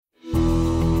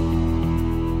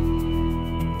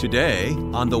Today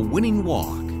on The Winning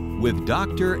Walk with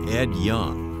Dr. Ed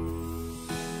Young.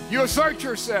 You assert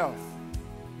yourself.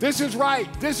 This is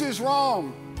right. This is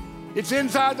wrong. It's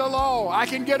inside the law. I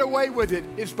can get away with it.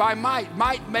 It's by might.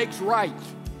 Might makes right.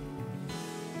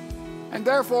 And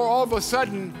therefore, all of a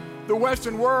sudden, the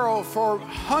Western world, for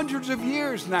hundreds of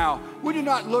years now, we do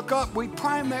not look up. We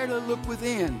primarily look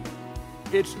within.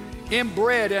 It's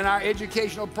inbred in our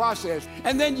educational process.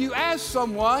 And then you ask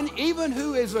someone, even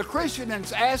who is a Christian, and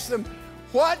ask them,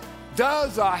 what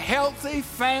does a healthy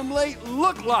family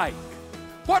look like?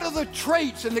 What are the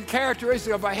traits and the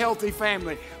characteristics of a healthy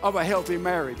family, of a healthy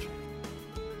marriage?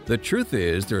 The truth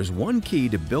is, there's one key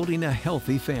to building a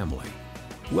healthy family.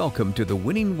 Welcome to The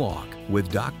Winning Walk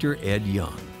with Dr. Ed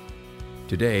Young.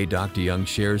 Today, Dr. Young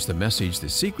shares the message, The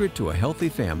Secret to a Healthy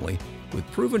Family, with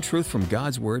proven truth from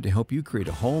God's Word to help you create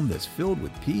a home that's filled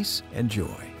with peace and joy.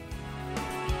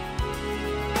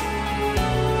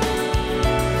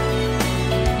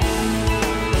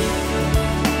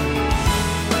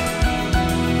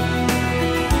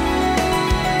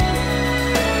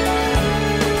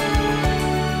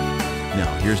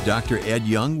 Now, here's Dr. Ed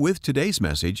Young with today's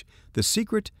message, The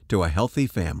Secret to a Healthy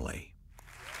Family.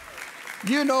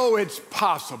 You know it's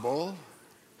possible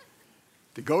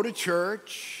to go to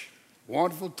church,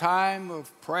 wonderful time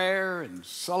of prayer and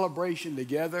celebration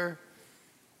together,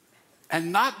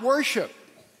 and not worship.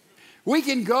 We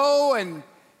can go and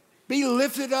be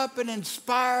lifted up and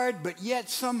inspired, but yet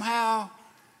somehow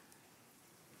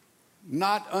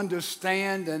not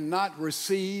understand and not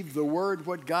receive the word,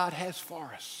 what God has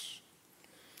for us.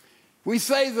 We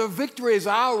say the victory is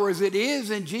ours. It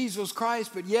is in Jesus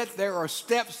Christ, but yet there are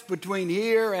steps between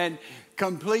here and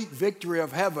complete victory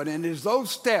of heaven. And it's those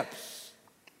steps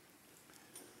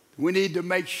we need to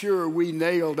make sure we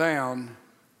nail down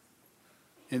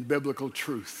in biblical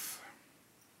truth.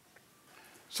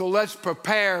 So let's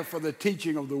prepare for the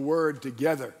teaching of the Word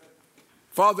together.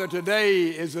 Father, today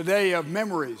is a day of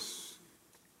memories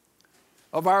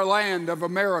of our land, of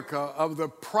America, of the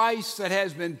price that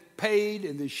has been paid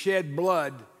in the shed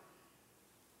blood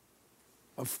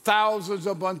of thousands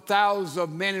upon thousands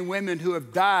of men and women who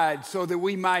have died so that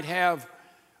we might have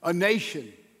a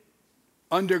nation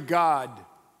under God,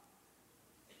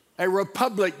 a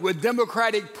republic with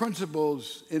democratic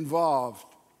principles involved.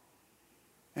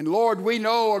 And Lord, we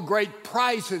know a great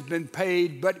price has been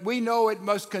paid, but we know it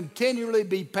must continually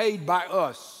be paid by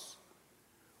us,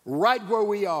 right where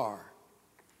we are.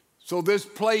 So this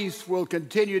place will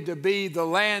continue to be the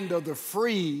land of the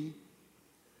free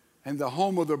and the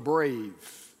home of the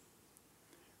brave.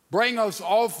 Bring us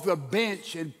off the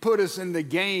bench and put us in the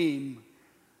game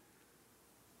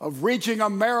of reaching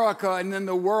America and then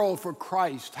the world for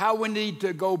Christ. How we need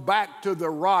to go back to the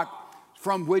rock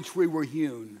from which we were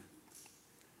hewn.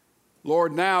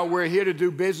 Lord, now we're here to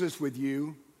do business with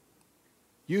you.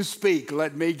 You speak,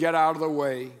 let me get out of the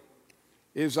way,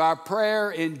 is our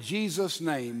prayer in Jesus'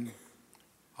 name.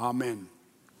 Amen.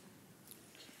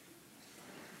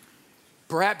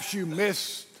 Perhaps you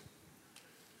missed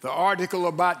the article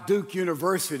about Duke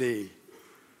University.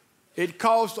 It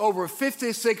costs over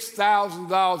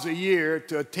 $56,000 a year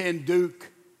to attend Duke.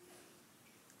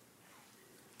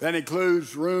 That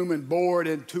includes room and board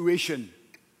and tuition.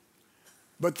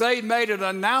 But they made an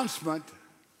announcement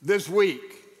this week.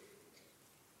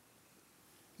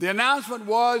 The announcement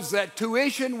was that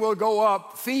tuition will go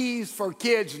up, fees for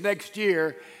kids next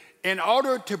year, in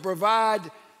order to provide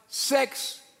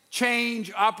sex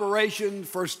change operation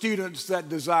for students that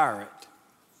desire it.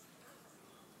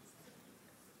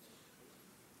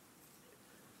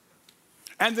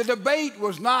 And the debate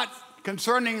was not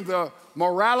concerning the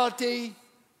morality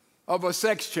of a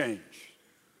sex change.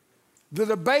 The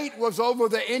debate was over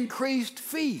the increased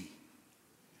fee.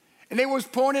 And it was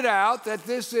pointed out that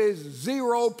this is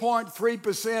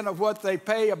 0.3% of what they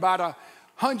pay, about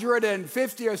 $150 or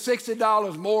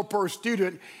 $60 more per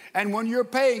student. And when you're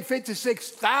paying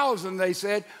 $56,000, they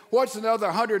said, what's another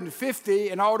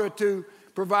 $150 in order to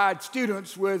provide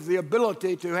students with the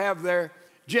ability to have their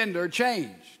gender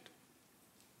changed?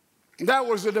 That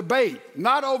was the debate,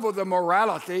 not over the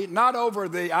morality, not over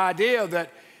the idea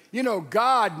that,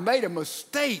 God made a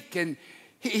mistake and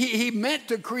he meant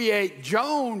to create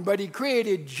Joan, but he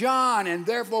created John, and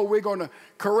therefore we're going to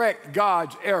correct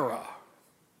God's error.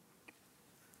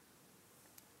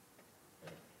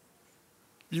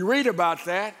 You read about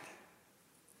that,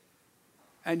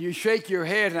 and you shake your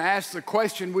head and ask the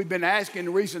question we've been asking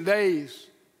in recent days.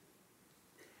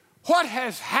 What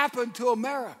has happened to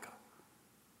America?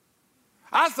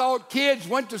 I thought kids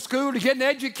went to school to get an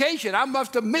education. I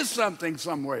must have missed something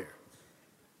somewhere.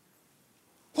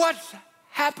 What's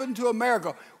happened to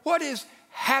America? What is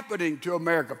happening to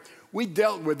America? We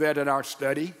dealt with that in our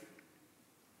study.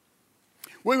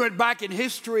 We went back in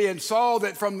history and saw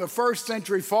that from the first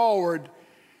century forward,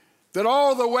 that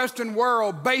all the Western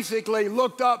world basically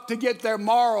looked up to get their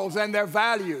morals and their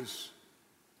values.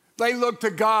 They looked to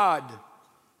God.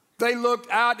 They looked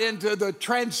out into the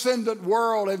transcendent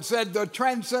world and said the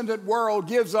transcendent world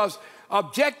gives us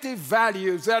objective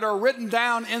values that are written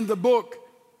down in the book.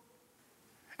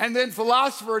 And then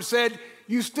philosophers said,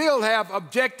 you still have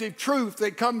objective truth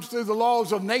that comes through the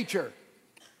laws of nature.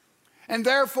 And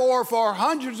therefore, for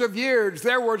hundreds of years,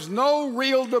 there was no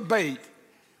real debate,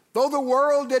 though the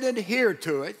world didn't adhere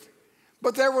to it,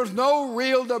 but there was no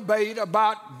real debate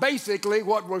about basically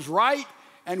what was right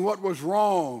and what was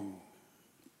wrong.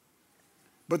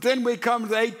 But then we come to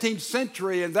the 18th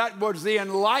century, and that was the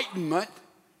Enlightenment,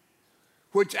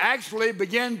 which actually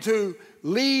began to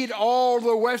lead all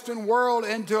the Western world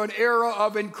into an era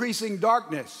of increasing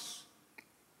darkness.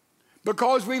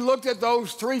 Because we looked at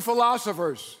those three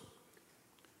philosophers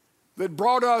that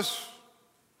brought us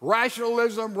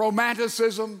rationalism,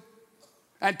 romanticism,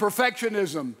 and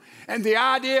perfectionism. And the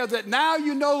idea that now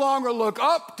you no longer look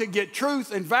up to get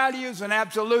truth and values and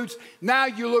absolutes, now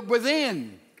you look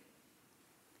within.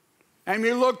 And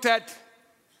we looked at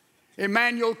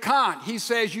Immanuel Kant. He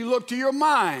says you look to your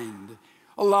mind.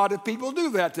 A lot of people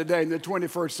do that today in the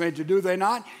 21st century, do they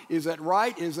not? Is that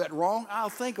right? Is that wrong? I'll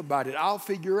think about it. I'll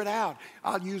figure it out.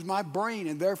 I'll use my brain,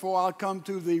 and therefore I'll come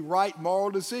to the right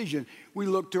moral decision. We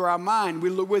look to our mind. We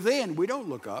look within. We don't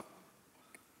look up.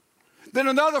 Then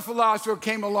another philosopher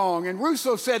came along, and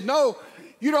Rousseau said, no,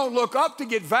 you don't look up to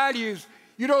get values.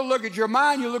 You don't look at your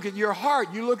mind. You look at your heart.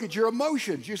 You look at your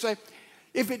emotions. You say,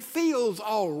 if it feels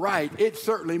all right, it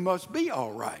certainly must be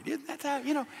all right. Isn't that how,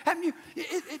 haven't you,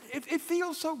 it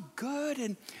feels so good,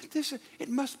 and it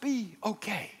must be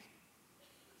okay.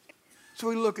 So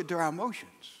we look at our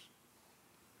emotions.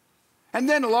 And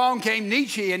then along came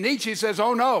Nietzsche, and Nietzsche says,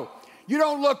 oh no, you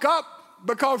don't look up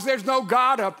because there's no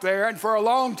God up there. And for a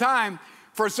long time,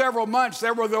 for several months,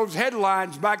 there were those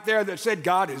headlines back there that said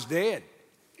God is dead.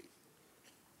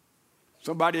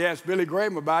 Somebody asked Billy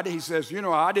Graham about it. He says,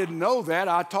 I didn't know that.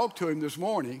 I talked to him this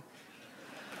morning.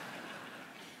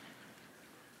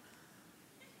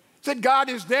 Said God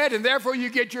is dead, and therefore you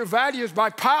get your values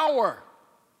by power,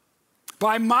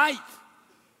 by might.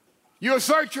 You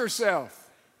assert yourself.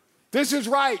 This is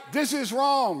right. This is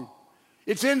wrong.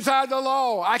 It's inside the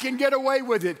law. I can get away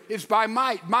with it. It's by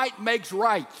might. Might makes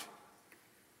right.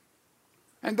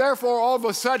 And therefore, all of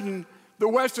a sudden, the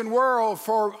Western world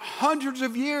for hundreds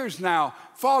of years now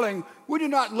falling, we do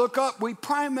not look up, we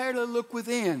primarily look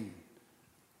within.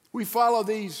 We follow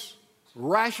these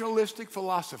rationalistic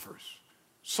philosophers.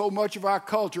 So much of our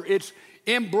culture, it's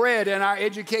inbred in our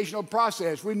educational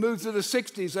process. We moved through the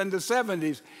 60s and the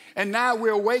 70s, and now we're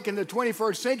awake in the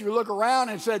 21st century. We look around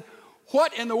and said,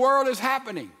 what in the world is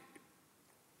happening?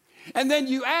 And then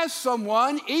you ask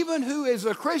someone, even who is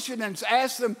a Christian, and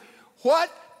ask them,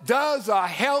 what does a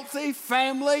healthy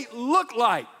family look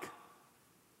like?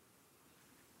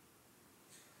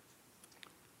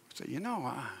 So,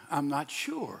 I'm not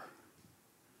sure.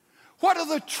 What are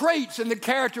the traits and the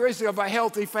characteristics of a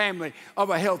healthy family, of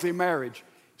a healthy marriage?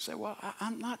 You say, well,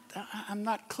 I'm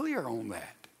not clear on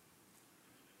that.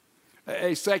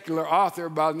 A secular author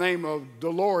by the name of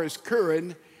Dolores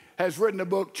Curran has written a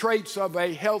book, Traits of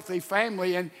a Healthy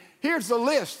Family, and here's the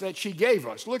list that she gave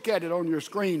us. Look at it on your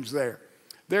screens there.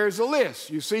 There's a list.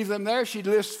 You see them there? She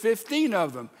lists 15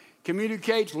 of them.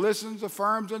 Communicates, listens,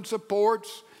 affirms, and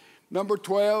supports. Number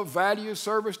 12, values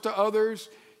service to others,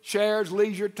 shares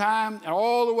leisure time, and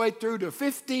all the way through to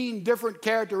 15 different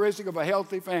characteristics of a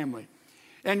healthy family.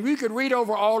 And we could read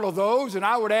over all of those, and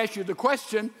I would ask you the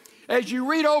question, as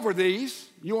you read over these,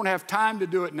 you won't have time to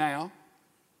do it now,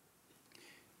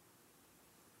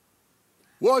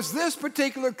 was this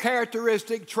particular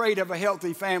characteristic trait of a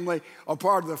healthy family a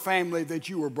part of the family that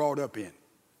you were brought up in?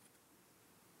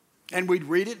 And we'd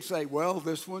read it and say, well,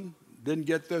 this one, didn't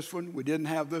get this one, we didn't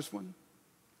have this one.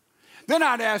 Then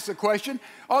I'd ask the question,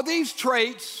 are these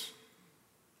traits,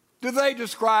 do they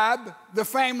describe the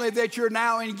family that you're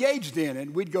now engaged in?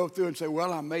 And we'd go through and say,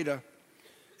 well, I made a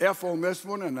F on this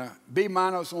one and a B-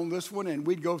 on this one, and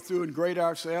we'd go through and grade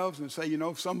ourselves and say,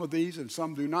 some of these and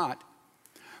some do not.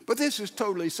 But this is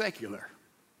totally secular.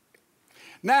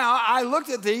 Now, I looked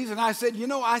at these and I said,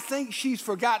 I think she's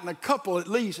forgotten a couple at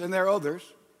least, and there are others.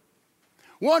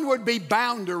 One would be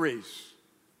boundaries.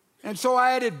 And so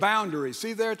I added boundaries.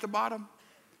 See there at the bottom?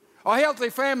 A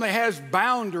healthy family has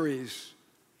boundaries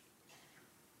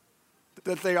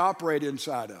that they operate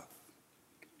inside of.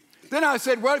 Then I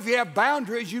said, well, if you have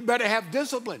boundaries, you better have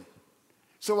discipline.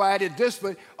 So I added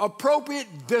discipline,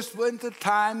 appropriate discipline to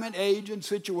time and age and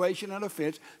situation and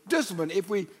offense. Discipline. If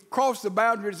we cross the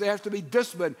boundaries, there has to be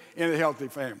discipline in a healthy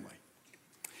family.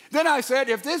 Then I said,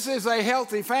 if this is a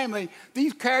healthy family,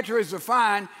 these characteristics are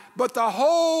fine, but the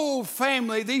whole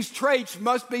family, these traits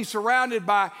must be surrounded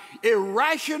by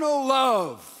irrational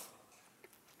love.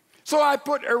 So I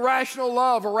put irrational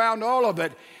love around all of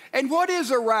it. And what is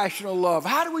irrational love?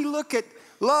 How do we look at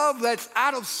love that's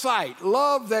out of sight,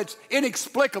 love that's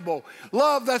inexplicable,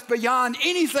 love that's beyond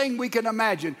anything we can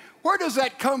imagine? Where does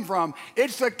that come from?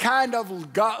 It's the kind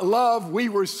of love we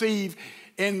receive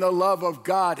in the love of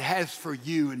God has for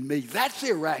you and me. That's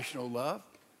irrational love.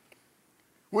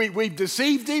 We've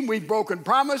deceived him. We've broken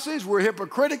promises. We're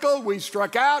hypocritical. We've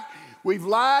struck out. We've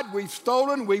lied. We've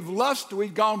stolen. We've lusted.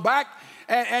 We've gone back.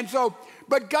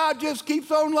 But God just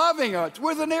keeps on loving us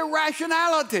with an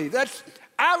irrationality that's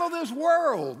out of this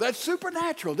world. That's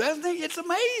supernatural, doesn't he? It's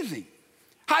amazing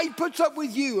how he puts up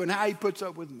with you and how he puts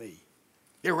up with me.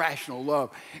 Irrational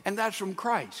love. And that's from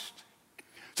Christ.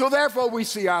 So therefore, we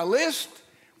see our list.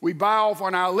 We buy off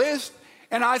on our list.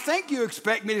 And I think you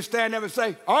expect me to stand up and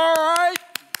say, all right,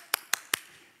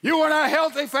 you want a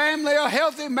healthy family, a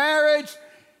healthy marriage.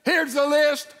 Here's the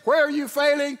list. Where are you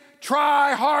failing?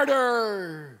 Try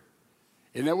harder.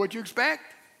 Isn't that what you expect?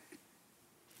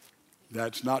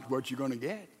 That's not what you're going to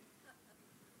get.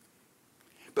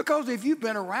 Because if you've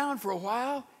been around for a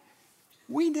while,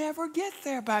 we never get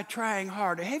there by trying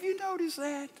harder. Have you noticed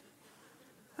that?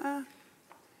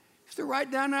 Just to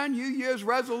write down our New Year's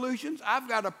resolutions. I've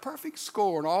got a perfect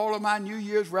score on all of my New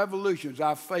Year's resolutions.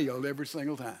 I've failed every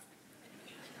single time.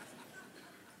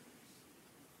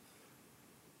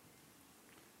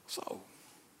 So,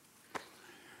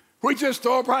 we just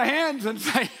throw up our hands and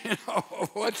say,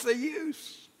 what's the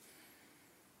use?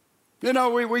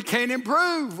 We can't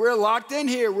improve. We're locked in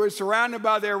here. We're surrounded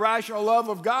by the irrational love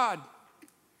of God.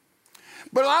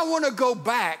 But I want to go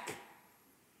back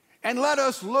and let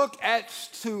us look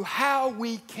to how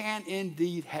we can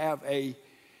indeed have a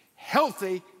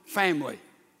healthy family.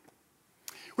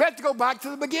 We have to go back to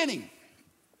the beginning,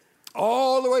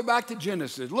 all the way back to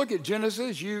Genesis. Look at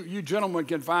Genesis. You gentlemen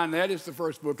can find that. It's the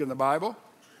first book in the Bible.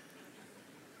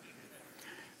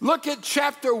 Look at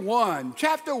chapter 1.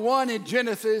 Chapter 1 in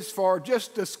Genesis, for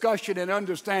just discussion and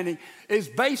understanding, is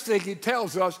basically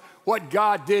tells us what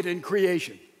God did in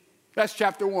creation. That's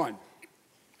chapter 1.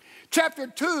 Chapter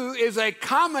 2 is a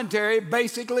commentary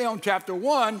basically on chapter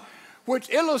 1, which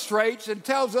illustrates and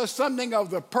tells us something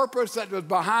of the purpose that was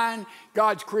behind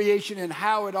God's creation and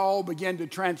how it all began to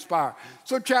transpire.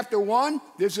 So chapter 1,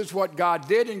 this is what God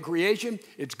did in creation.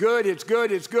 It's good, it's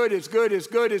good, it's good, it's good, it's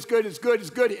good, it's good, it's good, it's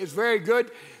good, it's very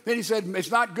good. Then he said, it's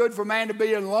not good for man to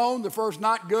be alone, the first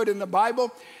not good in the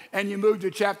Bible. And you move to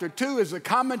chapter 2 as a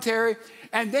commentary.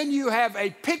 And then you have a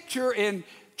picture in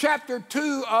chapter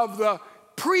 2 of the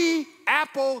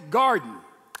pre-apple garden.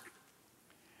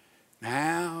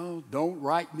 Now, don't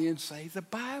write me and say, the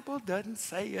Bible doesn't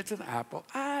say it's an apple.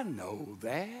 I know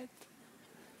that.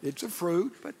 It's a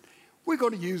fruit, but we're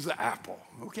going to use the apple,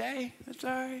 okay? That's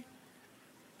all right.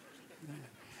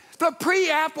 The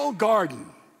pre-apple garden.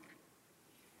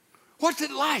 What's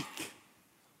it like?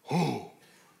 Oh,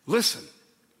 listen.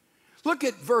 Look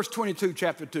at verse 22,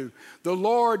 chapter 2. The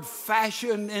Lord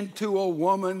fashioned into a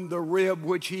woman the rib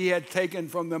which he had taken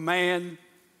from the man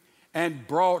and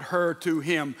brought her to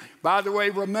him. By the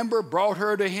way, remember, brought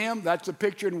her to him. That's a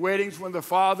picture in weddings when the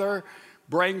father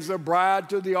brings the bride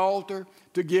to the altar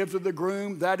to give to the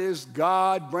groom. That is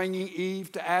God bringing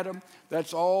Eve to Adam.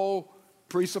 That's all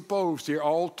presupposed here,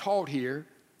 all taught here.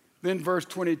 Then verse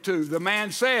 22, the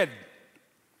man said,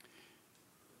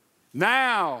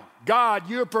 now, God,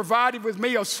 you have provided with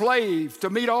me a slave to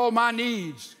meet all my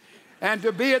needs and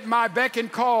to be at my beck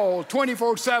and call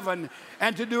 24/7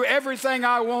 and to do everything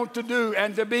I want to do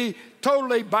and to be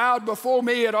totally bowed before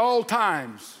me at all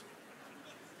times.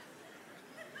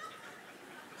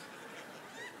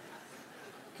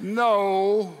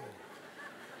 No.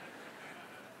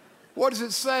 What does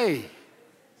it say?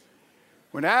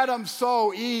 When Adam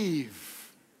saw Eve,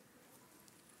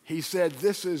 he said,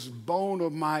 this is bone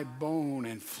of my bone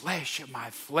and flesh of my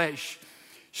flesh.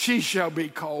 She shall be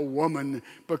called woman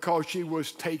because she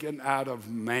was taken out of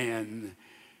man.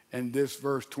 And this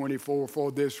verse 24,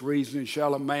 for this reason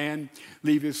shall a man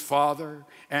leave his father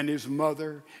and his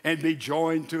mother and be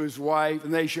joined to his wife,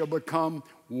 and they shall become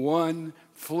one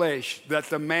flesh. That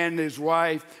the man and his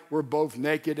wife were both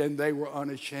naked and they were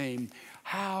unashamed.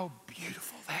 How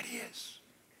beautiful that is.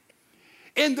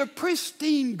 In the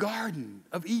pristine Garden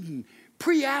of Eden,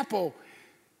 pre-apple,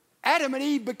 Adam and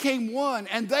Eve became one,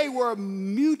 and they were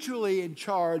mutually in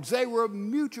charge. They were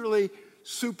mutually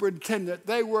superintendent.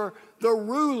 They were the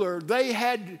ruler. They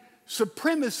had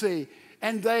supremacy,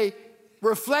 and they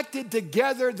reflected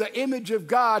together the image of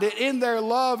God. And in their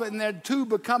love and their two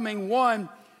becoming one,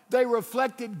 they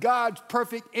reflected God's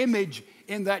perfect image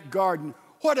in that garden.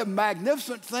 What a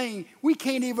magnificent thing. We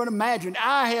can't even imagine.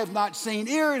 Eye has not seen,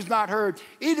 ear has not heard,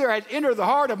 either has entered the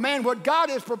heart of man what God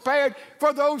has prepared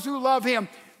for those who love him.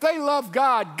 They loved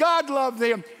God. God loved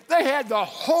them. They had the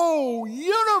whole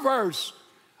universe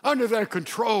under their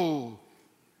control.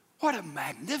 What a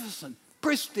magnificent,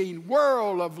 pristine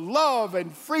world of love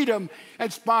and freedom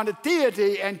and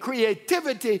spontaneity and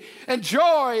creativity and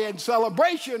joy and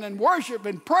celebration and worship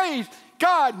and praise.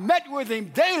 God met with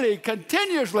him daily,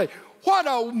 continuously. What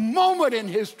a moment in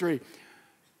history.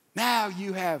 Now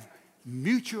you have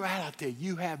mutuality.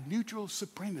 You have mutual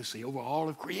supremacy over all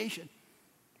of creation.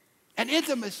 And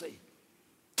intimacy.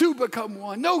 Two become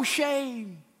one. No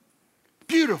shame.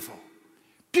 Beautiful,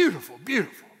 beautiful,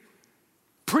 beautiful.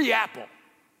 Pre-apple.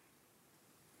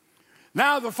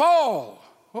 Now the fall.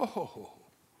 Oh,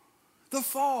 the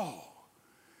fall.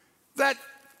 That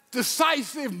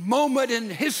decisive moment in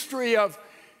history of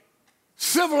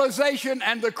civilization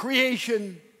and the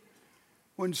creation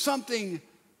when something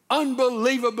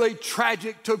unbelievably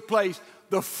tragic took place.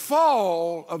 The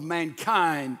fall of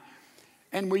mankind.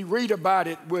 And we read about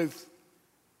it with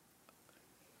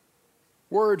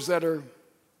words that are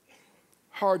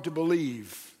hard to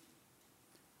believe.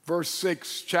 Verse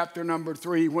 6, chapter number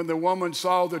 3, when the woman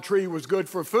saw the tree was good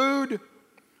for food,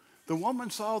 the woman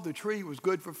saw the tree was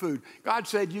good for food. God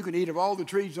said you can eat of all the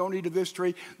trees, don't eat of this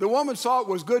tree. The woman saw it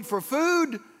was good for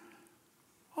food.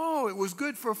 Oh, it was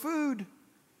good for food.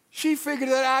 She figured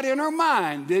that out in her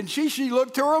mind, didn't she? She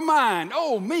looked to her mind.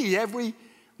 Oh, me, have we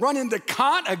run into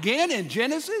Kant again in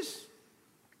Genesis?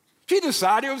 She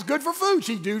decided it was good for food.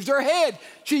 She used her head.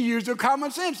 She used her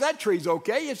common sense. That tree's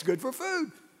okay. It's good for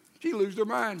food. She lost her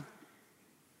mind.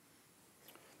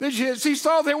 Then she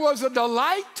saw there was a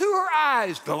delight to her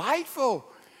eyes. Delightful.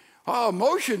 Oh,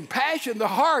 emotion, passion, the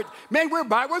heart. Man, we're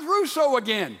back with Rousseau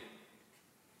again.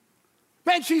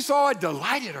 Man, she saw it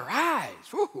delighted her eyes.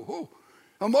 Ooh, ooh, ooh.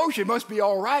 Emotion must be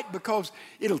all right because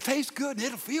it'll taste good and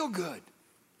it'll feel good.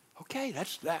 Okay,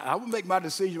 that's that. I will make my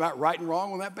decision about right and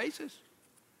wrong on that basis.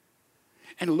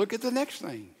 And look at the next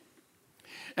thing.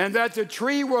 And that the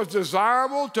tree was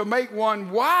desirable to make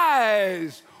one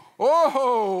wise.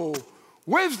 Oh,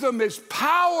 wisdom is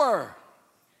power.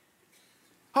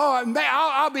 Oh,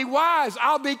 I'll be wise.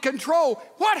 I'll be controlled.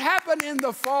 What happened in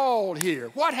the fall here?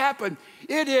 What happened?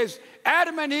 It is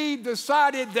Adam and Eve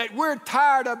decided that we're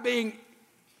tired of being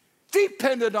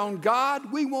dependent on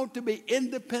God. We want to be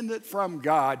independent from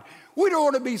God. We don't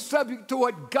want to be subject to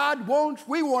what God wants.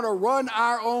 We want to run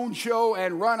our own show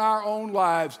and run our own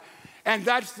lives. And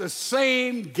that's the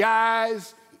same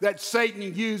guys that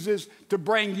Satan uses to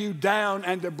bring you down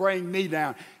and to bring me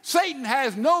down. Satan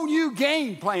has no new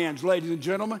game plans, ladies and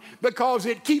gentlemen, because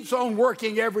it keeps on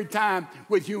working every time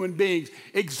with human beings.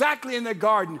 Exactly in the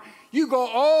garden. You go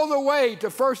all the way to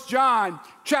 1 John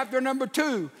chapter number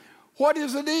 2. What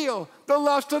is the deal? The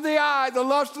lust of the eye, the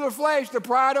lust of the flesh, the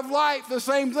pride of life, the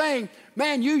same thing.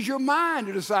 Man, use your mind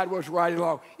to decide what's right and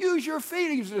wrong. Use your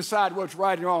feelings to decide what's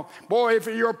right and wrong. Boy, if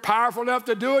you're powerful enough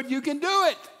to do it, you can do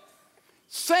it.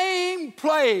 Same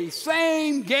play,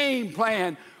 same game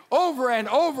plan, over and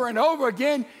over and over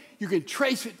again. You can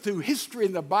trace it through history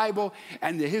in the Bible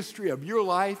and the history of your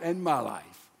life and my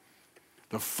life.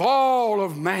 The fall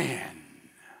of man.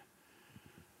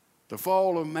 The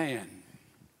fall of man.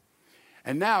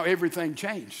 And now everything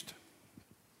changed.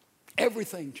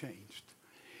 Everything changed.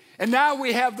 And now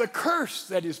we have the curse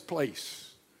that is placed.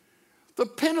 The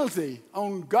penalty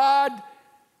on God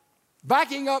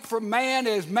backing up from man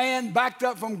as man backed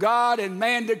up from God and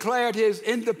man declared his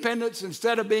independence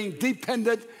instead of being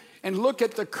dependent. And look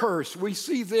at the curse. We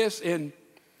see this in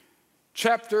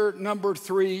chapter number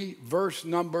 3, verse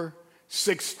number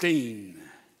 16.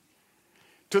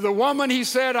 To the woman he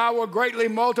said, I will greatly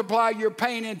multiply your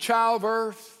pain in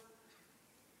childbirth.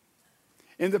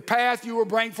 In the path you will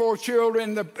bring forth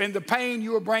children. In the pain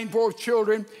you will bring forth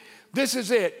children. This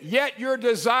is it. Yet your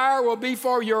desire will be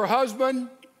for your husband,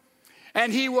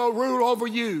 and he will rule over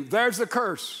you. There's the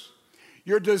curse.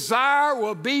 Your desire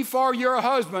will be for your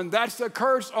husband. That's the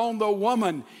curse on the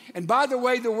woman. And by the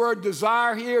way, the word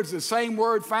desire here is the same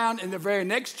word found in the very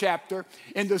next chapter.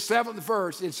 In the 7th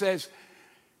verse, it says,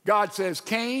 God says,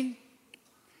 Cain,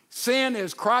 sin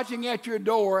is crouching at your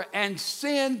door, and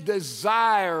sin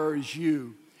desires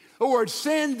you. The word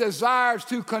sin desires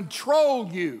to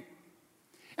control you.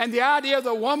 And the idea of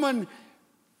the woman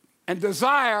And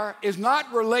desire is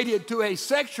not related to a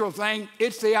sexual thing.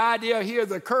 It's the idea here,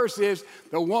 the curse is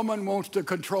the woman wants to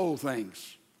control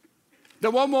things.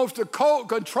 The woman wants to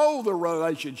control the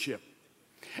relationship.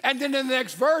 And then in the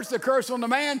next verse, the curse on the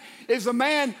man is the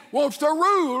man wants to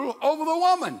rule over the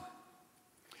woman.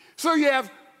 So you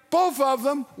have both of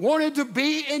them wanted to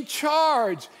be in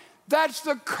charge. That's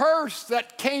the curse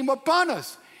that came upon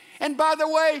us. And by the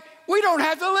way, we don't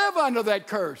have to live under that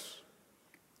curse.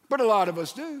 But a lot of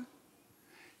us do.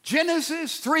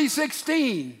 Genesis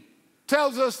 3:16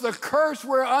 tells us the curse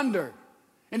we're under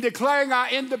in declaring our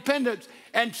independence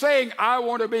and saying, I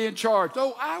want to be in charge.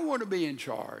 No, I want to be in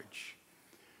charge.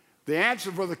 The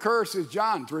answer for the curse is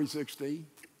John 3:16.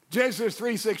 Genesis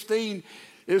 3:16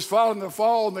 is following the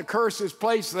fall and the curse is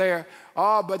placed there.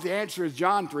 But the answer is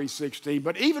John 3:16.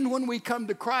 But even when we come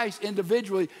to Christ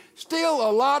individually, still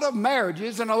a lot of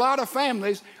marriages and a lot of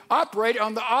families operate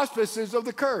on the auspices of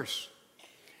the curse.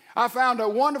 I found a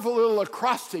wonderful little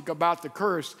acrostic about the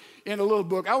curse in a little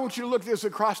book. I want you to look at this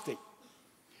acrostic.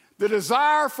 The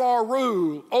desire for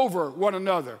rule over one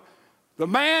another. The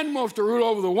man wants to rule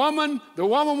over the woman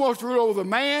wants to rule over the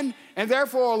man, and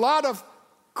therefore a lot of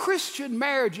Christian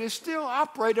marriages still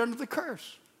operate under the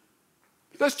curse.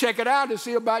 Let's check it out and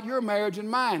see about your marriage and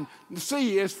mine. The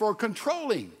C is for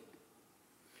controlling.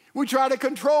 We try to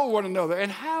control one another,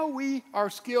 and how we are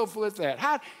skillful at that.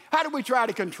 How do we try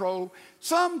to control?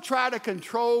 Some try to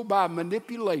control by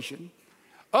manipulation.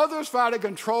 Others try to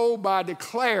control by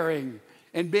declaring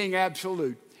and being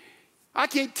absolute. I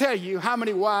can't tell you how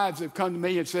many wives have come to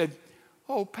me and said,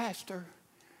 oh, Pastor,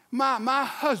 my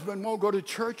husband won't go to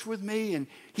church with me, and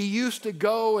he used to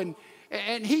go, and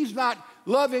he's not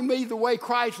loving me the way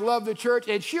Christ loved the church.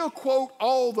 And she'll quote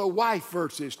all the wife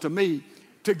verses to me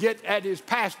to get at his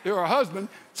pastor or husband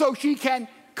so she can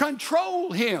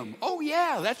control him. Oh,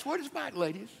 yeah, that's what it's about,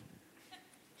 ladies.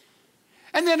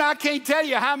 And then I can't tell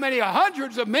you how many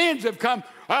hundreds of men have come.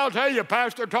 I'll tell you,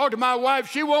 Pastor, talk to my wife.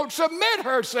 She won't submit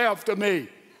herself to me.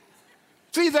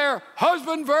 See, there are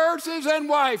husband verses and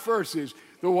wife verses.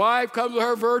 The wife comes with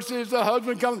her verses, the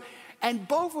husband comes. And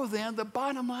both of them, the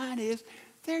bottom line is,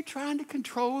 they're trying to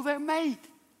control their mate.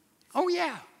 Oh,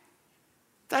 yeah.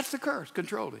 That's the curse,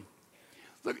 controlling.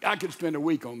 Look, I could spend a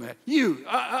week on that.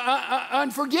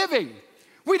 Unforgiving.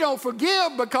 We don't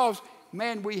forgive because,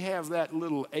 man, we have that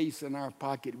little ace in our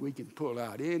pocket we can pull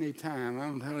out any time.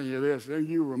 I'm telling you this,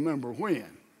 you remember when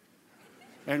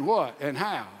and what and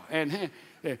how. And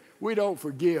we don't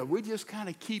forgive. We just kind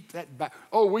of keep that back.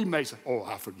 Oh, we may say, oh,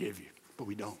 I forgive you, but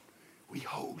we don't. We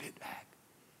hold it back.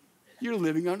 You're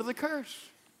living under the curse.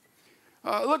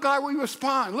 Look how we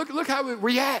respond. Look how we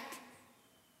react.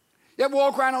 You ever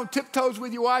walk around on tiptoes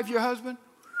with your wife, your husband?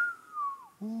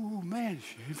 Ooh, man,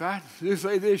 if I just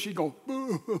say this, she's going,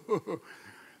 boo.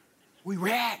 We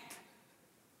react.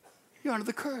 You're under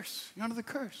the curse. You're under the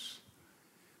curse.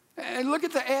 And look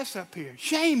at the S up here,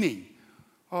 shaming.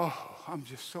 Oh, I'm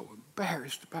just so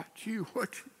embarrassed about you, what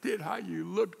you did, how you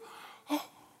looked.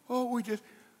 We just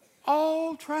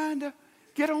all trying to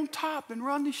get on top and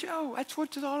run the show. That's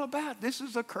what it's all about. This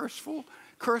is a curseful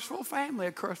family,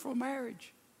 a curseful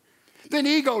marriage. Then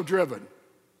ego-driven.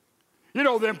 You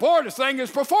know, the important thing is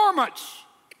performance.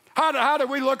 How do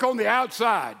we look on the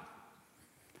outside?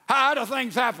 How do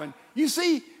things happen? You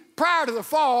see, prior to the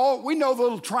fall, we know the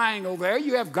little triangle there.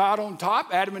 You have God on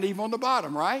top, Adam and Eve on the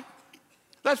bottom, right?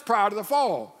 That's prior to the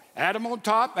fall. Adam on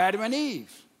top, Adam and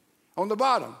Eve on the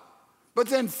bottom. But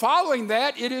then following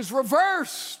that, it is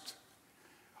reversed.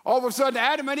 All of a sudden,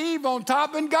 Adam and Eve on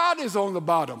top and God is on the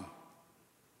bottom.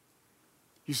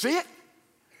 You see it?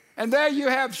 And there you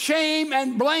have shame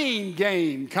and blame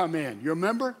game come in. You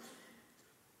remember?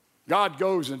 God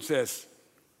goes and says,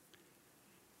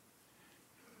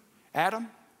 Adam,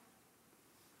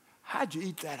 how'd you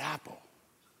eat that apple?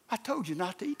 I told you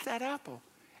not to eat that apple.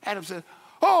 Adam said,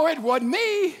 oh, it wasn't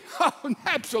me. Oh,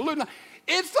 absolutely not.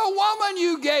 It's the woman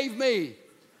you gave me.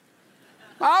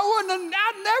 I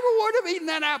never would have eaten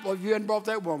that apple if you hadn't brought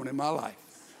that woman in my life.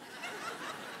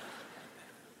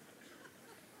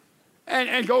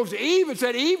 And goes to Eve and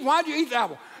said, Eve, why'd you eat the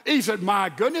apple? He said, my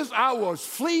goodness, I was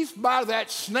fleeced by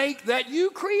that snake that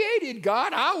you created,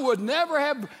 God. I would never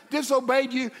have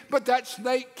disobeyed you, but that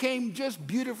snake came just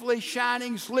beautifully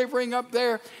shining, slivering up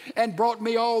there and brought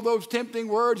me all those tempting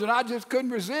words, and I just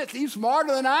couldn't resist. He's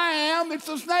smarter than I am. It's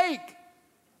a snake.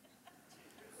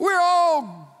 We're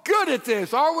all good at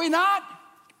this, are we not?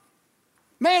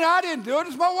 Man, I didn't do it.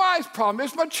 It's my wife's problem.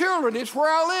 It's my children. It's where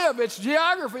I live. It's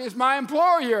geography. It's my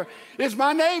employer. It's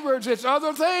my neighbors. It's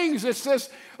other things. It's this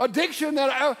addiction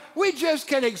that we just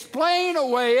can explain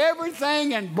away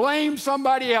everything and blame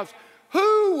somebody else.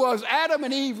 who was Adam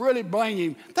and Eve really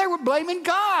blaming? They were blaming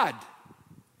God.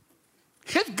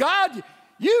 It's God,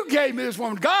 you gave me this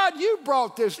woman. God, you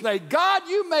brought this snake. God,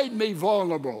 you made me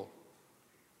vulnerable.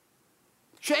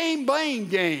 Shame, blame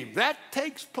game. That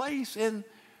takes place in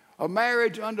a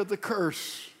marriage under the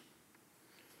curse.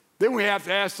 Then we have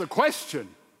to ask the question,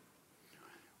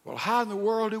 well, how in the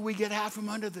world do we get out from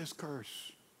under this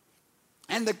curse?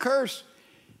 And the curse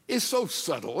is so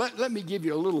subtle. Let me give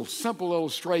you a little simple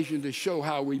illustration to show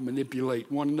how we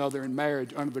manipulate one another in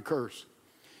marriage under the curse.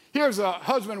 Here's a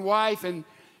husband and wife, and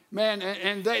man,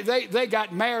 and they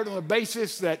got married on the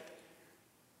basis that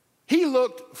he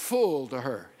looked full to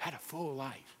her, had a full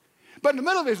life. But in the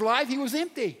middle of his life, he was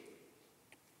empty.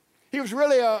 He was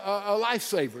really a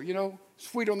lifesaver, you know,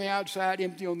 sweet on the outside,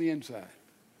 empty on the inside.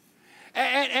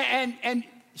 And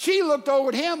she looked over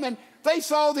at him, and they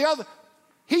saw the other.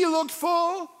 He looked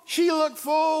full, she looked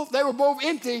full, they were both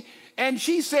empty, and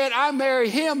she said, I marry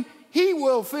him, he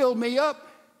will fill me up.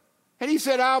 And he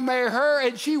said, I'll marry her,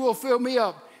 and she will fill me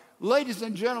up. Ladies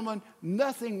and gentlemen,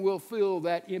 nothing will fill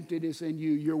that emptiness in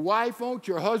you. Your wife won't,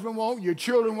 your husband won't, your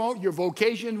children won't, your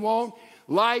vocation won't,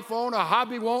 life won't, a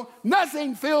hobby won't.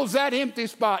 Nothing fills that empty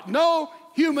spot. No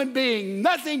human being,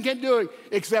 nothing can do it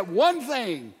except one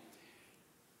thing.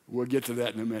 We'll get to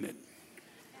that in a minute.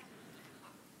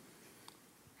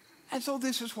 And so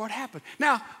this is what happened.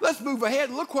 Now, let's move ahead.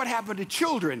 Look what happened to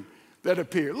children that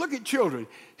appear. Look at children.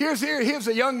 Here's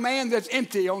a young man that's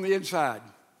empty on the inside.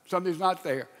 Something's not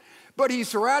there. But he's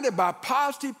surrounded by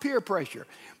positive peer pressure.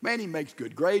 Man, he makes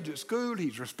good grades at school.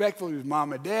 He's respectful of his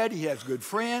mom and dad. He has good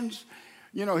friends.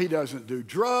 You know, he doesn't do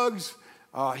drugs.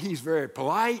 He's very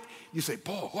polite. You say,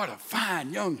 boy, what a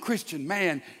fine young Christian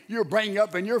man you're bringing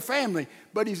up in your family.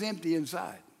 But he's empty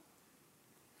inside.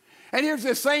 And here's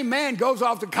this same man, goes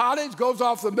off to college, goes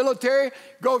off to the military,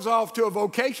 goes off to a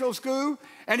vocational school,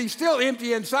 and he's still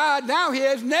empty inside. Now he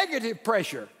has negative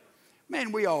pressure.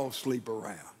 Man, we all sleep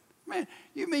around. Man,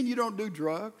 you mean you don't do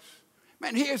drugs?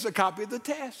 Man, here's a copy of the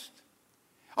test.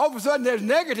 All of a sudden there's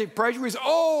negative pressure. We say,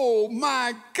 oh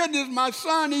my goodness, my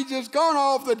son, he's just gone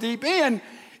off the deep end.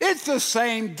 It's the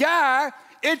same guy.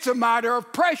 It's a matter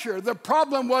of pressure. The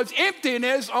problem was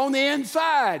emptiness on the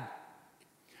inside.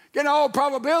 In all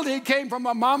probability, it came from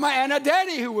a mama and a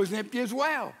daddy who was empty as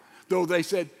well, though they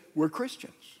said, we're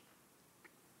Christians.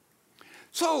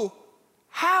 So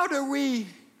how do we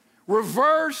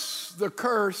reverse the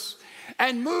curse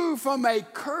and move from a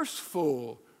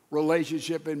curseful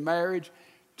relationship in marriage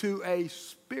to a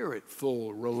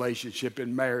spirit-full relationship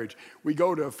in marriage? We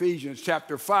go to Ephesians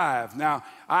chapter 5. Now,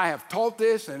 I have taught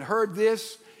this and heard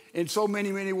this in so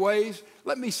many, many ways.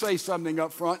 Let me say something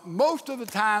up front. Most of the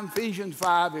time, Ephesians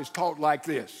 5 is taught like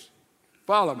this.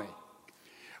 Follow me.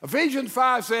 Ephesians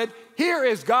 5 said, here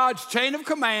is God's chain of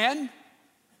command,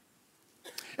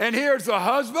 and here's the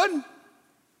husband,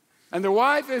 and the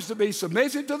wife is to be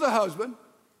submissive to the husband.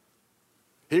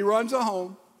 He runs the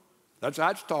home. That's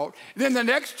how it's taught. Then the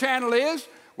next channel is,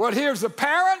 well, here's the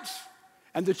parents,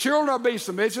 and the children are to be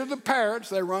submissive to the parents.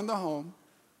 They run the home.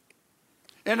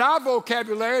 In our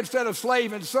vocabulary, instead of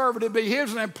slave and servant, it'd be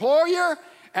here's an employer,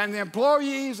 and the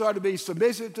employees are to be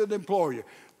submissive to the employer.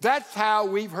 That's how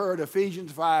we've heard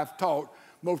Ephesians 5 taught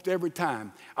most every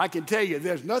time. I can tell you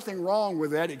there's nothing wrong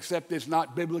with that except it's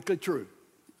not biblically true.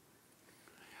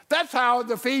 That's how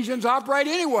the Ephesians operate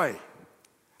anyway.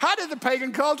 How did the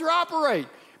pagan culture operate?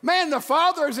 Man, the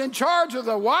father is in charge of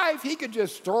the wife. He could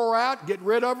just throw her out, get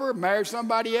rid of her, marry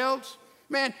somebody else.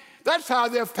 Man, that's how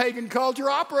the pagan culture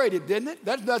operated, didn't it?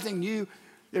 That's nothing new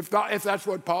if that's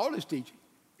what Paul is teaching.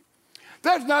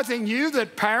 There's nothing new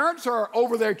that parents are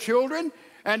over their children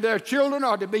and their children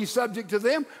are to be subject to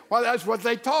them. Well, that's what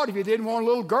they taught. If you didn't want a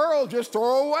little girl, just throw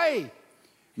her away.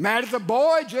 Mad at the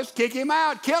boy, just kick him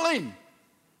out, kill him.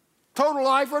 Total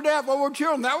life or death over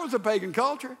children. That was the pagan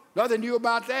culture. Nothing new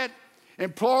about that.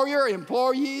 Employer,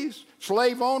 employees,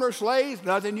 slave owner, slaves,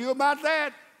 nothing new about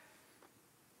that.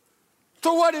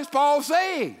 So what is Paul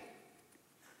saying?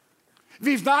 If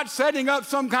he's not setting up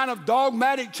some kind of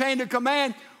dogmatic chain of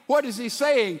command, what is he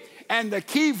saying? And the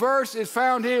key verse is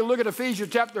found here. Look at Ephesians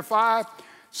chapter 5.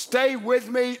 Stay with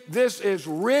me. This is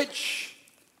rich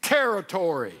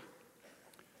territory.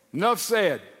 Enough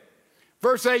said.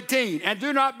 Verse 18, and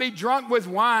do not be drunk with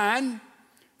wine,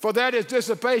 for that is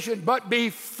dissipation, but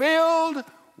be filled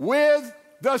with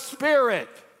the Spirit.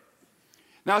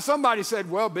 Now, somebody said,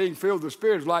 well, being filled with the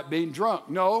Spirit is like being drunk.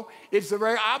 No, it's the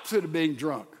very opposite of being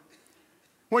drunk.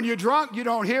 When you're drunk, you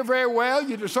don't hear very well,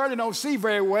 you certainly don't see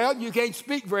very well, you can't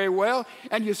speak very well,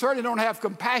 and you certainly don't have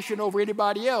compassion over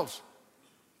anybody else.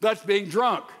 That's being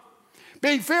drunk.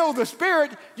 Being filled with the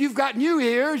Spirit, you've got new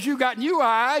ears, you've got new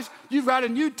eyes, you've got a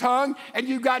new tongue, and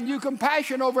you've got new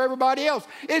compassion over everybody else.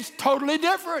 It's totally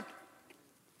different.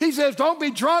 He says, don't be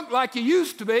drunk like you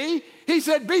used to be. He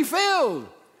said, be filled.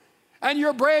 And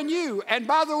you're brand new. And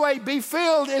by the way, be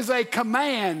filled is a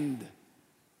command.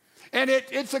 And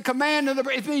it's a command.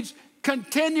 It means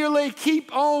continually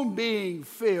keep on being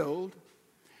filled.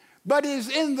 But is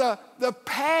in the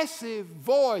passive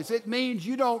voice. It means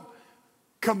you don't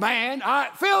command,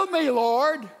 fill me,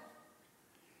 Lord.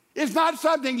 It's not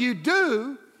something you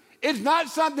do. It's not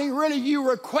something really you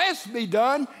request be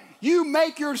done. You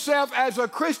make yourself as a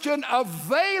Christian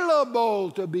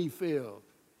available to be filled.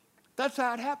 That's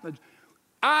how it happens.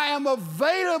 I am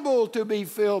available to be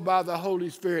filled by the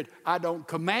Holy Spirit. I don't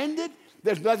command it.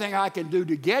 There's nothing I can do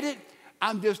to get it.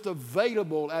 I'm just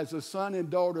available as a son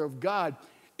and daughter of God.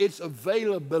 It's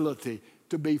availability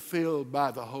to be filled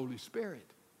by the Holy Spirit.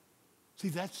 See,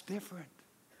 that's different.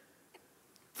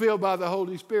 Filled by the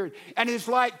Holy Spirit. And it's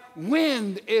like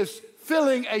wind is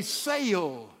filling a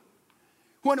sail.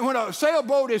 When a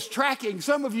sailboat is tracking,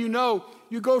 some of you know,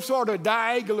 you go sort of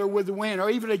diagonal with the wind or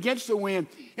even against the wind.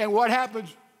 And what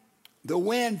happens? The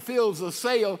wind fills the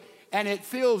sail and it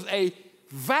fills a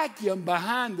vacuum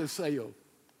behind the sail.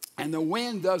 And the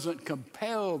wind doesn't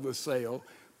compel the sail,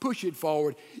 push it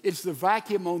forward. It's the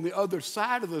vacuum on the other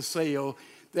side of the sail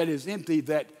that is empty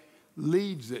that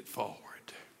leads it forward.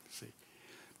 See,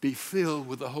 be filled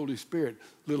with the Holy Spirit.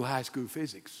 Little high school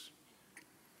physics.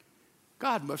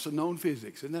 God must have known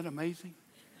physics. Isn't that amazing?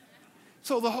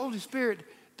 So the Holy Spirit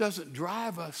doesn't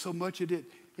drive us so much as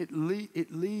it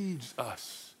leads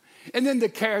us. And then the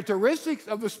characteristics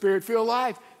of the Spirit-filled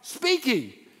life.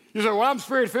 Speaking. You say, well, I'm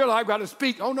Spirit-filled, I've got to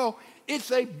speak. Oh, no.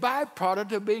 It's a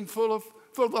byproduct of being full of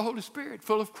the Holy Spirit,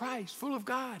 full of Christ, full of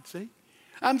God, see?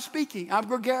 I'm speaking. I'm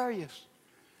gregarious.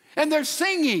 And they're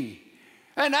singing.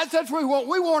 And that's what we want.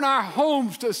 We want our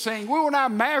homes to sing. We want our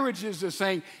marriages to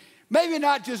sing. Maybe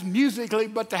not just musically,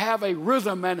 but to have a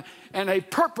rhythm and a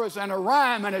purpose and a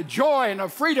rhyme and a joy and a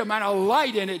freedom and a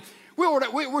light in it.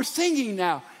 We're singing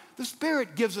now. The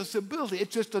Spirit gives us ability.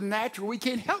 It's just a natural. We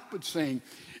can't help but sing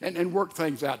and work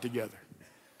things out together.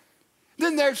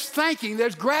 Then there's thanking.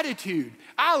 There's gratitude.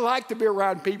 I like to be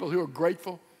around people who are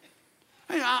grateful.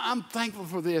 I'm thankful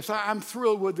for this. I'm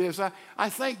thrilled with this. I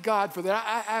thank God for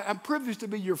that. I'm privileged to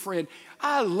be your friend.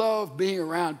 I love being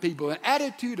around people. An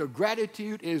attitude of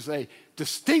gratitude is a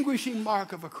distinguishing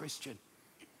mark of a Christian.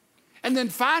 And then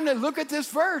finally, look at this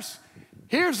verse.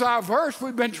 Here's our verse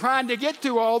we've been trying to get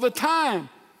to all the time.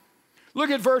 Look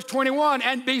at verse 21.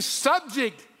 And be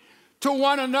subject to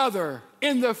one another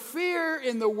in the fear,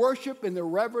 in the worship, in the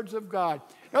reverence of God.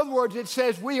 In other words, it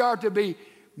says we are to be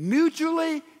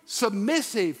mutually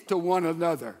submissive to one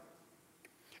another.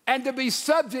 And to be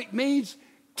subject means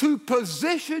to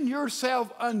position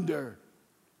yourself under.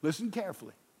 Listen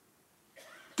carefully.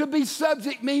 To be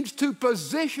subject means to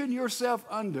position yourself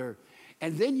under.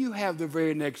 And then you have the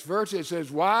very next verse. It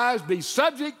says, wives, be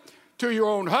subject to your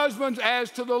own husbands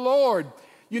as to the Lord.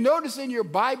 You notice in your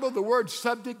Bible the word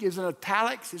subject is in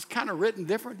italics. It's kind of written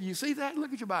different. Do you see that?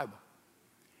 Look at your Bible.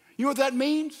 You know what that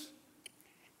means?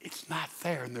 It's not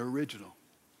there in the original.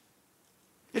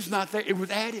 It's not there. It was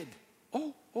added.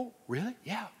 Oh, really?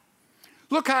 Yeah.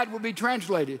 Look how it will be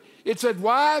translated. It said,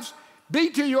 wives, be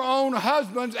to your own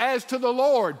husbands as to the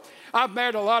Lord. I've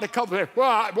married a lot of couples that,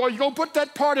 well, you're going to put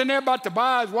that part in there about the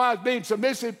wives being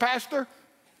submissive, Pastor?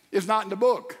 It's not in the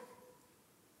book.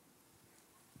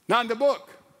 Not in the book.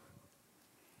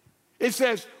 It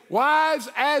says, wives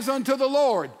as unto the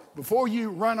Lord. Before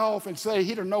you run off and say,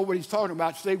 he don't know what he's talking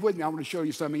about, stay with me. I'm going to show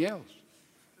you something else.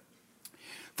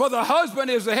 For the husband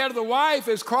is the head of the wife,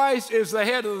 as Christ is the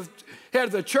head of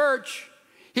the church,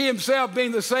 he himself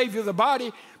being the Savior of the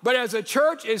body. But as the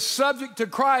church is subject to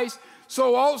Christ,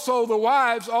 so also the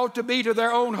wives ought to be to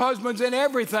their own husbands in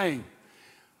everything.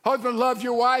 Husband, love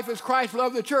your wife as Christ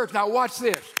loved the church. Now watch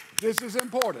this. This is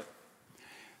important.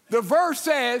 The verse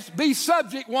says, be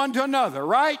subject one to another,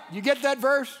 right? You get that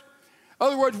verse? In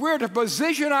other words, we're to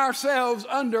position ourselves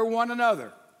under one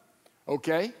another.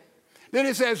 Okay? Then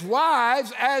it says,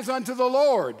 wives as unto the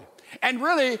Lord. And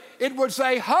really, it would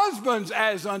say husbands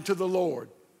as unto the Lord.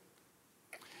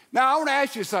 Now, I want to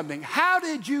ask you something. How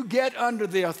did you get under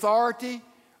the authority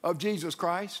of Jesus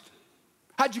Christ?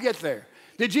 How'd you get there?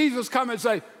 Did Jesus come and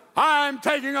say, I'm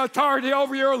taking authority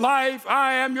over your life.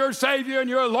 I am your Savior and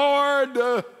your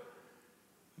Lord.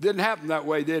 Didn't happen that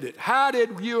way, did it? How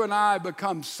did you and I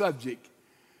become subject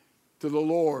to the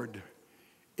Lord?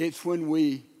 It's when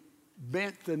we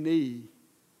bent the knee,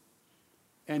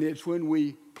 and it's when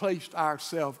we placed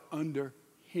ourselves under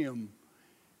him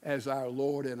as our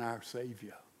Lord and our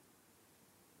Savior.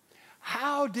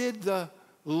 How did the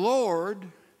Lord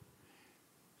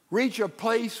reach a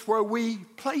place where we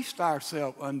placed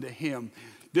ourselves unto him?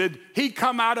 Did he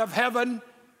come out of heaven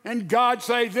and God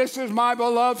say, "This is my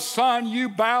beloved Son, you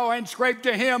bow and scrape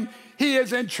to him. He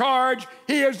is in charge.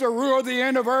 He is the ruler of the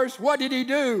universe"? What did he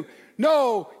do?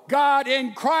 No, God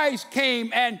in Christ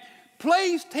came and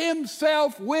placed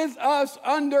himself with us,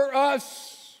 under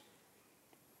us,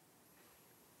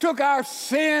 took our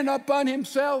sin upon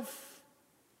himself,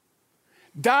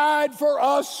 died for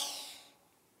us.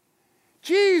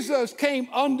 Jesus came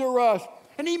under us,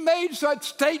 and he made such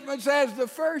statements as, "The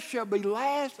first shall be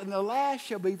last, and the last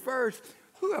shall be first."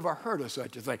 Who ever heard of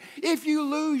such a thing? If you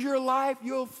lose your life,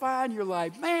 you'll find your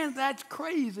life. Man, that's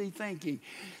crazy thinking.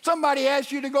 Somebody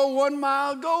asks you to go 1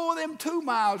 mile, go with them 2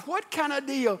 miles. What kind of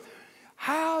deal?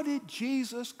 How did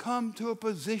Jesus come to a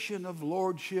position of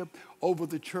lordship over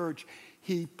the church?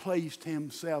 He placed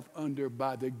himself under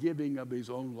by the giving of his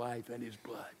own life and his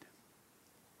blood.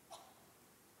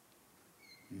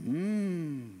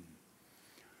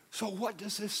 So what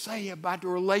does this say about the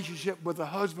relationship with a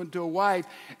husband to a wife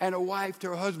and a wife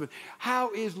to a husband?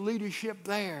 How is leadership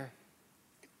there?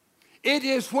 It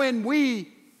is when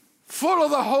we, full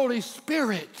of the Holy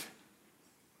Spirit,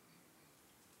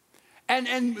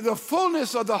 and the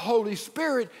fullness of the Holy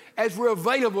Spirit as we're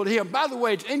available to him. By the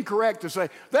way, it's incorrect to say,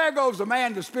 "There goes the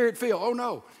man, the Spirit-filled." Oh,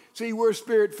 no. See, we're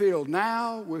Spirit-filled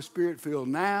now. We're Spirit-filled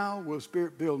now. We're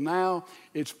Spirit-filled now.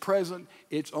 It's present.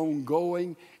 It's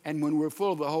ongoing. And when we're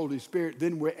full of the Holy Spirit,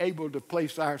 then we're able to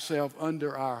place ourselves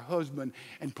under our husband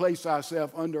and place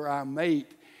ourselves under our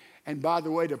mate. And by the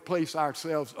way, to place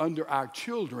ourselves under our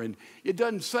children. It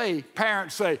doesn't say,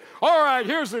 parents say, "All right,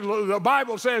 here's the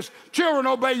Bible says, children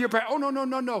obey your parents." Oh,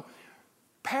 no.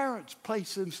 Parents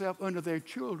place themselves under their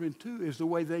children too, is the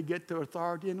way they get their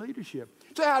authority and leadership.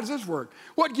 So how does this work?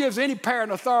 What gives any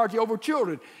parent authority over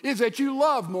children is that you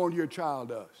love more than your child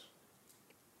does.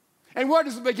 And what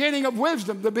is the beginning of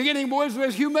wisdom? The beginning of wisdom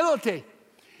is humility.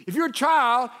 If your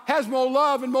child has more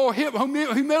love and more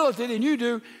humility than you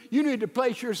do, you need to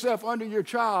place yourself under your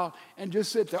child and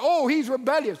just sit there. "Oh, he's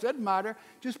rebellious." Doesn't matter.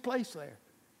 Just place there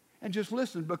and just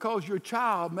listen, because your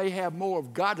child may have more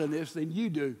of godliness than you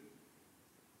do.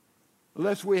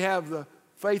 Unless we have the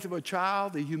faith of a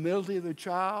child, the humility of the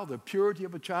child, the purity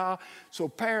of a child. So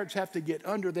parents have to get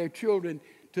under their children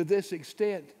to this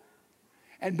extent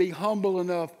and be humble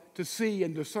enough to see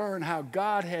and discern how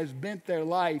God has bent their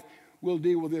life. We'll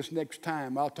deal with this next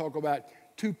time. I'll talk about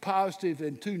 2 positives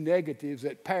and 2 negatives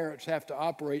that parents have to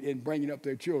operate in bringing up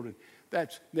their children.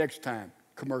 That's next time,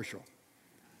 commercial.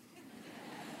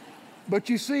 But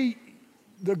you see,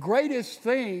 the greatest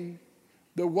thing,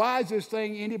 the wisest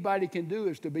thing anybody can do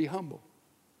is to be humble.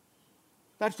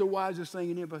 That's the wisest thing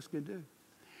any of us can do.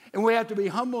 And we have to be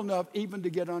humble enough even to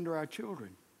get under our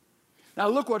children. Now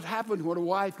look what happens when a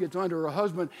wife gets under her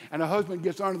husband and a husband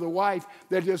gets under the wife.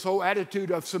 There's this whole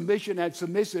attitude of submission and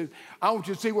submissive. I want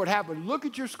you to see what happens. Look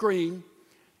at your screen,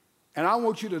 and I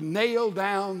want you to nail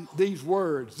down these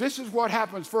words. This is what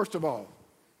happens first of all.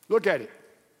 Look at it.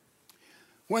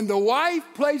 When the wife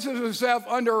places herself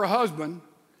under her husband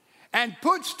and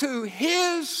puts to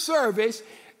his service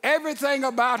everything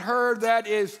about her that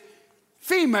is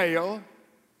female,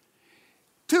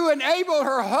 to enable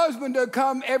her husband to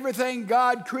become everything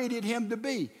God created him to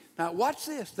be. Now, watch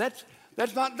this. That's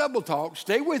not double talk.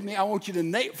 Stay with me. I want you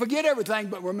to forget everything,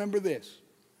 but remember this.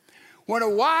 When a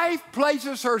wife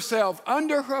places herself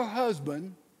under her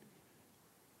husband,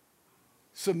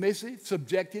 submissive,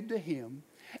 subjected to him,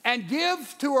 and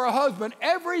gives to her husband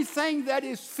everything that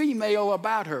is female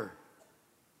about her,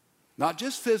 not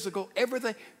just physical,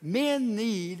 everything. Men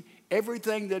need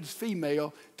everything that's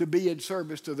female to be in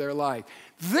service to their life.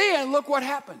 Then look what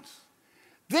happens.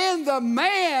 Then the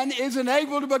man is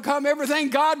enabled to become everything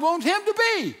God wants him to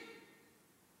be.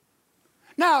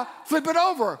 Now, flip it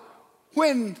over.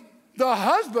 When the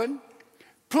husband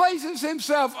places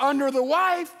himself under the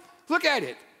wife, look at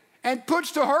it, and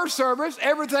puts to her service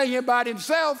everything about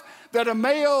himself that a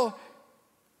male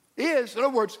is. In other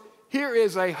words, here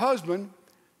is a husband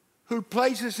who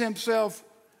places himself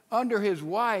under his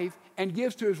wife and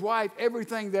gives to his wife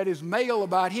everything that is male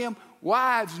about him.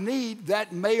 Wives need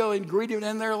that male ingredient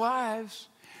in their lives.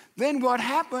 Then what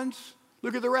happens?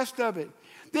 Look at the rest of it.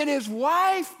 Then his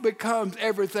wife becomes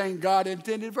everything God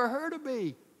intended for her to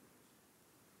be.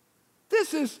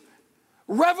 This is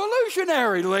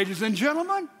revolutionary, ladies and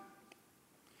gentlemen.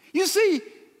 You see,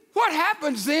 what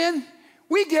happens then?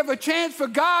 We give a chance for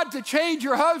God to change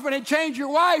your husband and change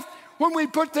your wife when we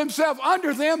put themselves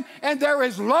under them, and there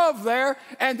is love there,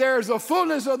 and there is a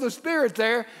fullness of the Spirit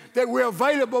there that we're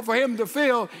available for him to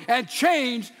fill and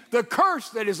change the curse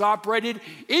that is operated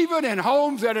even in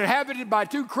homes that are inhabited by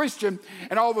two Christians,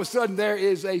 and all of a sudden there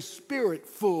is a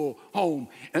Spirit-full home.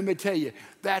 And let me tell you,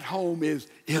 that home is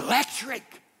electric.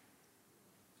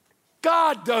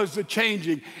 God does the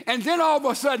changing. And then all of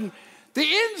a sudden, the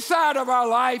inside of our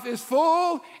life is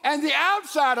full, and the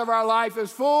outside of our life is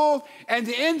full, and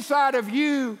the inside of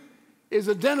you is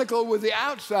identical with the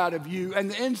outside of you,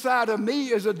 and the inside of me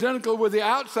is identical with the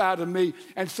outside of me.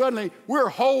 And suddenly, we're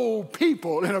whole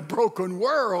people in a broken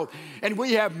world, and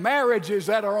we have marriages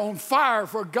that are on fire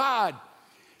for God.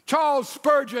 Charles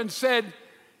Spurgeon said,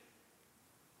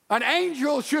 an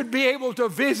angel should be able to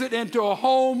visit into a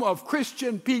home of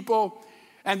Christian people,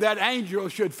 and that angel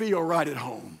should feel right at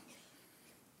home.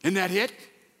 Isn't that it?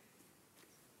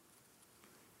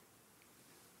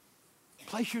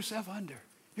 Place yourself under.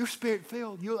 You're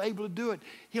Spirit-filled. You're able to do it.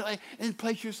 And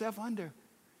place yourself under.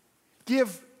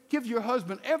 Give your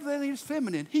husband everything that's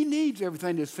feminine. He needs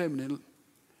everything that's feminine.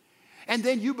 And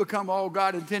then you become all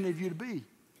God intended you to be,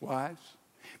 wives.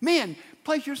 Men,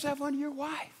 place yourself under your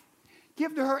wife.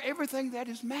 Give to her everything that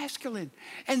is masculine.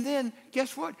 And then,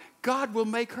 guess what? God will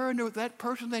make her into that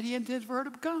person that he intends for her to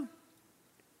become.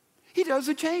 He does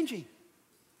the changing.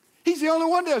 He's the only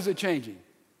one that does the changing.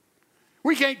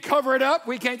 We can't cover it up.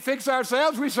 We can't fix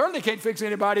ourselves. We certainly can't fix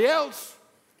anybody else.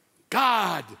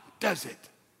 God does it.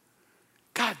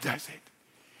 God does it.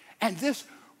 And this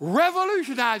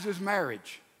revolutionizes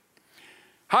marriage.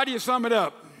 How do you sum it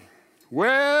up?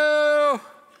 Well,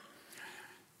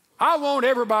 I want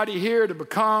everybody here to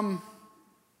become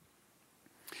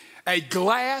a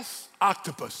glass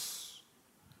octopus.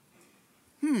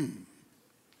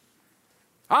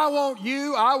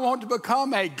 I want to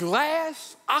become a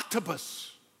glass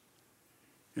octopus.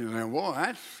 You know, well,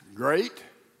 that's great.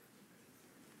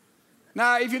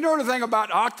 Now, if you know anything about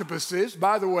octopuses,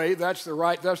 by the way, that's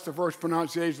the first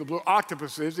pronunciation of the blue.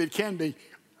 Octopuses, it can be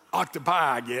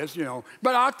octopi, I guess, you know.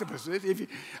 But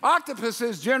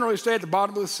octopuses generally stay at the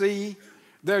bottom of the sea.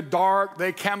 They're dark.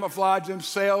 They camouflage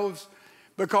themselves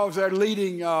because they're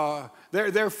leading,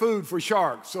 they're food for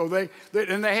sharks. So they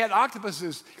had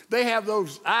octopuses. They have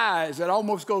those eyes that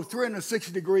almost go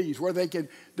 360 degrees where they can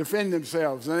defend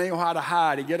themselves. And they know how to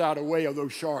hide and get out of the way of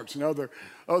those sharks and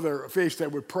other fish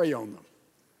that would prey on them.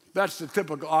 That's the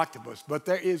typical octopus. But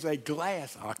there is a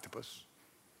glass octopus.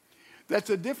 That's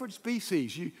a different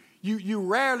species. You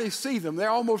rarely see them. They're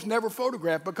almost never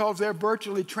photographed because they're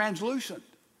virtually translucent.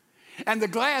 And the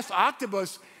glass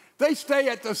octopus, they stay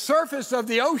at the surface of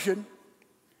the ocean,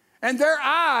 and their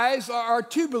eyes are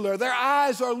tubular. Their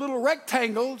eyes are little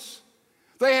rectangles.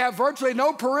 They have virtually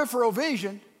no peripheral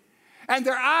vision, and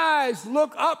their eyes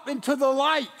look up into the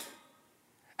light.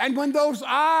 And when those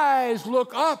eyes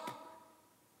look up,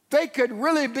 they could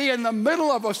really be in the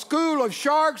middle of a school of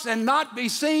sharks and not be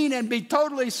seen and be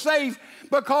totally safe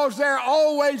because they're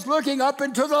always looking up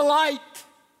into the light.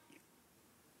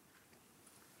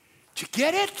 Did you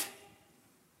get it?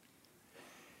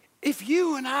 If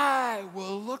you and I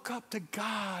will look up to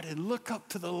God and look up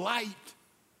to the light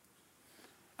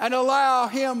and allow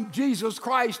him, Jesus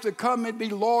Christ, to come and be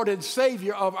Lord and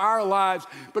Savior of our lives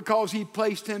because he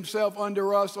placed himself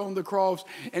under us on the cross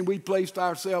and we placed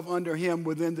ourselves under him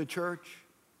within the church.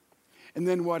 And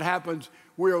then what happens?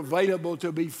 We're available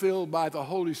to be filled by the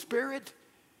Holy Spirit.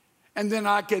 And then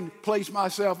I can place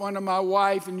myself under my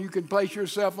wife, and you can place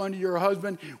yourself under your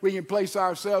husband. We can place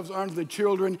ourselves under the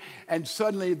children, and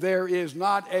suddenly there is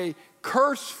not a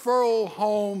curse-full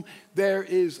home, there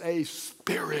is a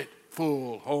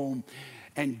Spirit-full home,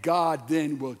 and God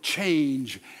then will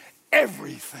change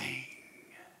everything.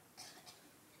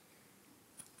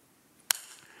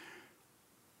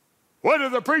 What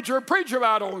did the preacher preach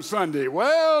about on Sunday?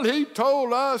 Well, he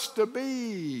told us to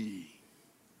be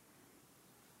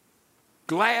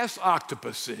glass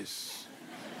octopuses.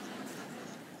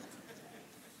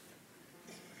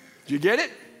 Did you get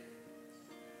it?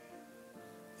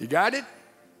 You got it?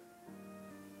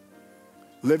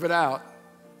 Live it out.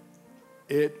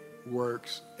 It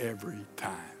works every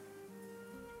time.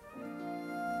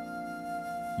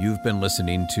 You've been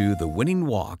listening to The Winning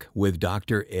Walk with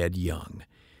Dr. Ed Young.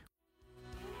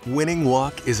 Winning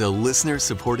Walk is a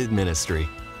listener-supported ministry.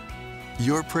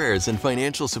 Your prayers and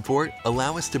financial support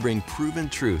allow us to bring proven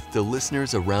truth to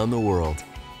listeners around the world.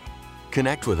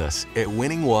 Connect with us at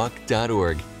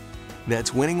winningwalk.org.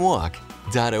 That's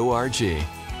winningwalk.org.